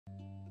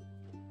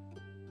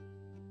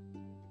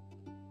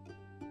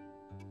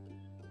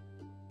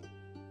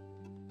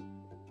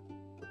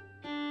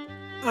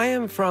I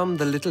am from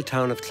the little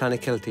town of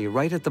Clonakilty,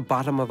 right at the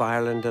bottom of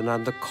Ireland and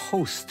on the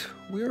coast.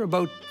 We're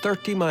about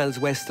 30 miles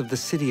west of the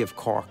city of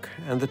Cork,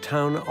 and the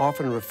town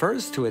often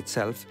refers to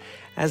itself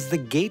as the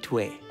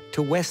gateway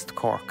to West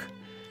Cork.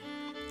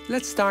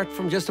 Let's start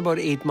from just about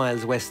 8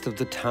 miles west of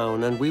the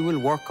town, and we will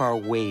work our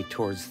way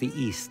towards the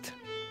east.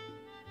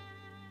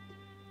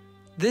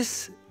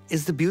 This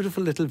is the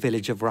beautiful little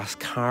village of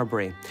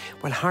Rosscarbery.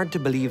 Well, hard to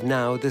believe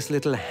now, this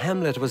little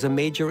hamlet was a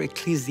major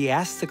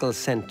ecclesiastical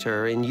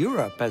centre in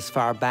Europe as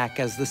far back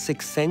as the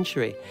 6th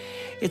century.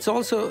 It's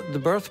also the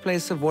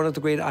birthplace of one of the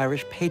great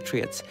Irish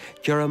patriots,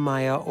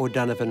 Jeremiah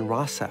O'Donovan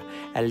Rossa,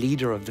 a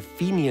leader of the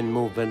Fenian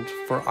movement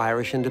for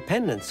Irish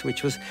independence,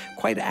 which was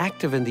quite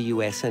active in the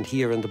US and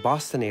here in the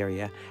Boston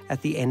area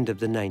at the end of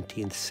the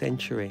 19th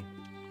century.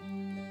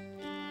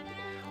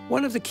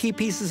 One of the key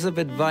pieces of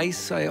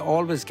advice I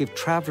always give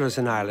travellers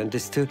in Ireland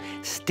is to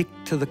stick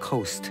to the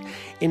coast.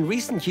 In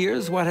recent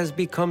years, what has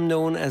become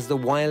known as the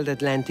Wild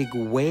Atlantic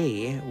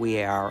Way,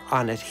 we are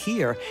on it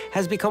here,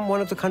 has become one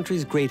of the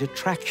country's great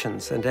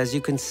attractions, and as you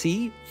can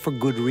see, for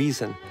good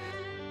reason.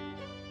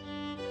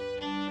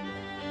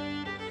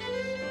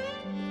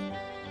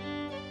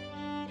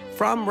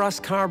 From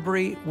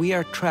Rosscarbery, we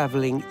are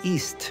travelling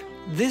east.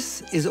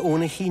 This is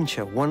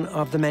Onahincha, one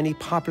of the many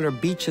popular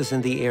beaches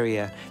in the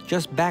area.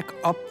 Just back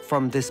up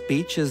from this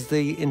beach is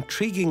the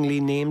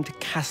intriguingly named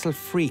Castle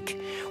Freak.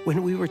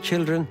 When we were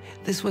children,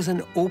 this was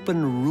an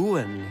open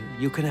ruin.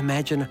 You can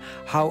imagine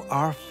how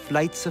our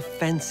flights of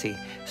fancy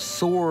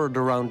soared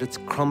around its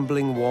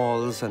crumbling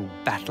walls and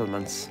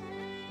battlements.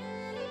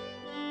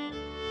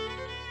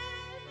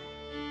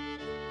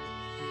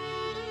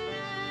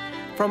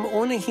 From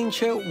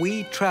Onahincha,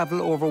 we travel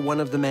over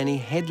one of the many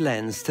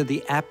headlands to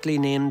the aptly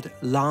named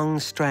Long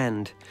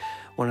Strand,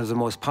 one of the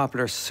most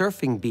popular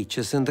surfing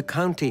beaches in the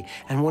county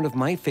and one of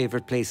my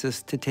favourite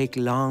places to take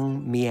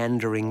long,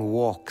 meandering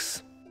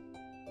walks.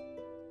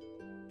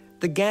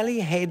 The Galley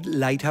Head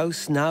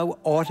Lighthouse, now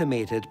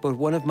automated, but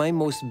one of my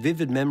most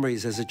vivid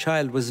memories as a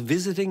child was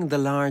visiting the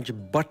large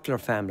Butler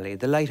family,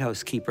 the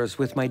lighthouse keepers,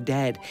 with my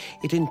dad.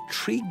 It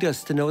intrigued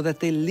us to know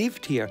that they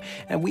lived here,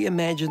 and we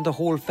imagined the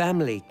whole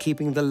family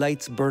keeping the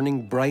lights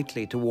burning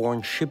brightly to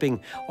warn shipping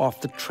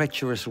off the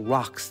treacherous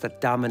rocks that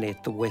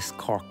dominate the West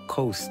Cork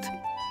coast.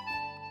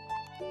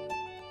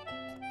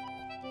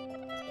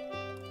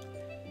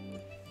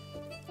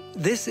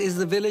 This is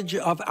the village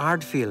of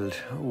Ardfield.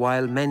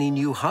 While many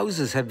new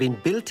houses have been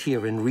built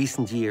here in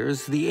recent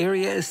years, the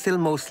area is still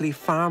mostly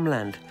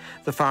farmland.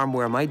 The farm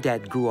where my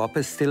dad grew up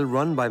is still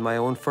run by my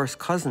own first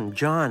cousin,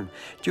 John.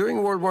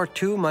 During World War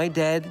II, my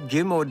dad,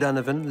 Jim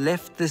O'Donovan,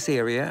 left this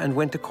area and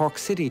went to Cork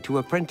City to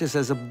apprentice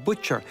as a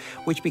butcher,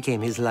 which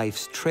became his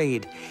life's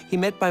trade. He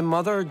met my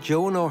mother,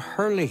 Joan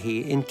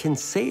O'Herlihy, in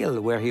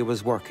Kinsale, where he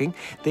was working.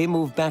 They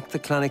moved back to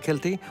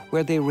Clonakilty,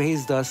 where they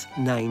raised us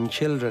 9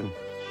 children.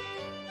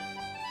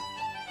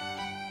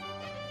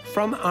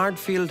 From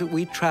Ardfield,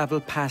 we travel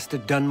past a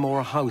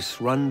Dunmore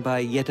house run by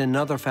yet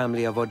another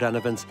family of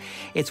O'Donovans.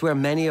 It's where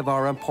many of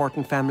our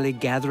important family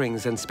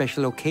gatherings and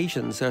special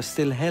occasions are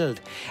still held.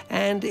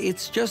 And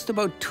it's just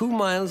about 2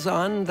 miles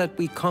on that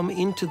we come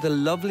into the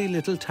lovely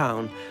little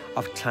town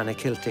of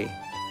Clonakilty.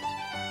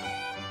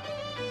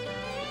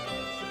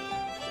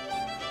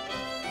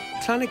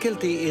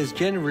 Clonakilty is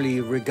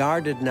generally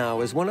regarded now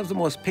as one of the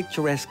most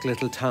picturesque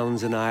little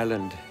towns in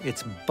Ireland.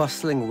 Its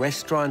bustling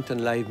restaurant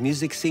and live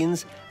music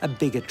scenes a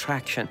big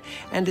attraction,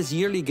 and its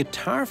yearly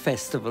guitar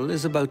festival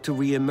is about to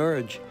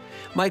re-emerge.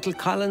 Michael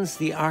Collins,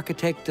 the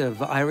architect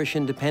of Irish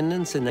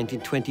independence in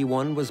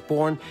 1921, was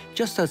born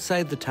just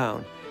outside the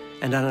town.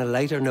 And on a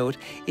lighter note,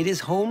 it is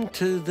home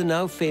to the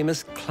now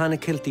famous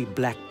Clonakilty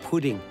black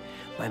pudding.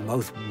 My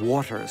mouth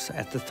waters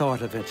at the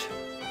thought of it.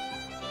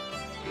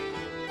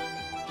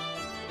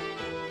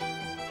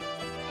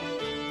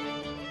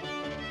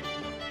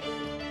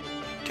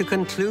 To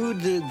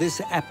conclude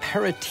this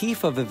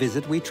aperitif of a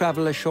visit, we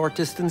travel a short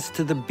distance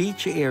to the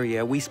beach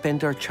area we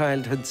spent our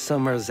childhood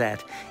summers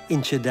at,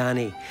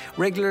 Inchydoney.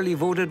 Regularly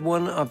voted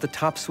one of the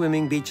top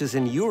swimming beaches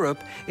in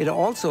Europe, it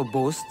also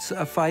boasts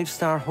a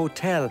 5-star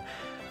hotel.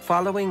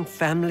 Following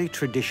family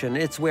tradition,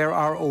 it's where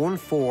our own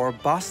 4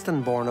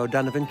 Boston-born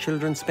O'Donovan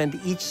children spend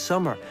each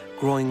summer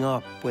growing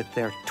up with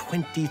their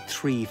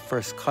 23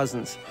 first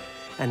cousins.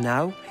 And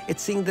now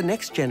it's seeing the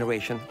next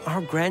generation,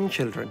 our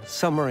grandchildren,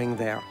 summering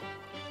there.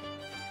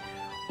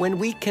 When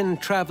we can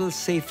travel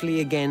safely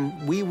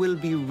again, we will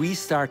be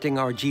restarting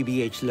our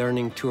GBH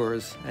learning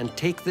tours, and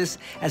take this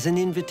as an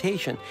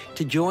invitation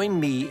to join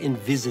me in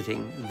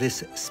visiting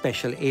this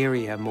special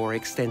area more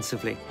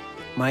extensively.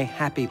 My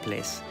happy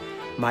place,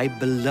 my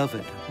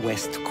beloved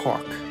West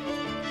Cork.